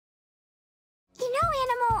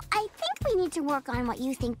Elmo, I think we need to work on what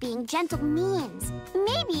you think being gentle means.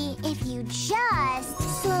 Maybe if you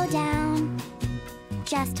just slow down,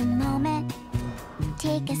 just a moment,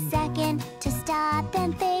 take a second to stop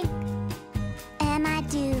and think. Am I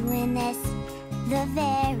doing this the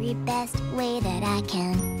very best way that I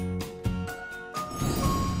can?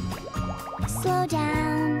 Slow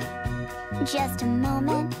down, just a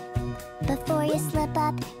moment, before you slip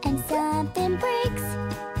up and something breaks.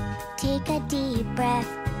 Take a deep breath,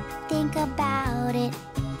 think about it,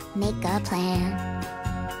 make a plan.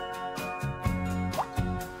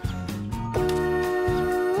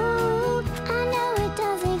 Ooh, I know it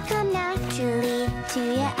doesn't come naturally to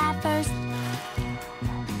you at first.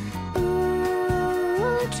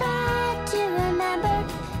 Ooh, try to remember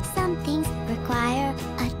some things require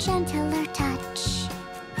a gentler touch.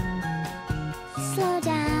 Slow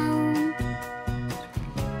down,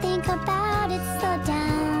 think about it, slow down.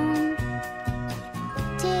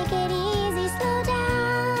 Take it easy, slow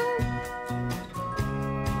down.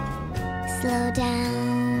 Slow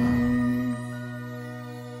down.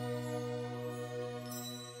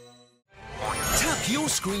 Tap your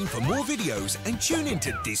screen for more videos and tune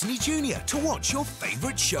into Disney Junior to watch your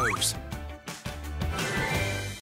favorite shows.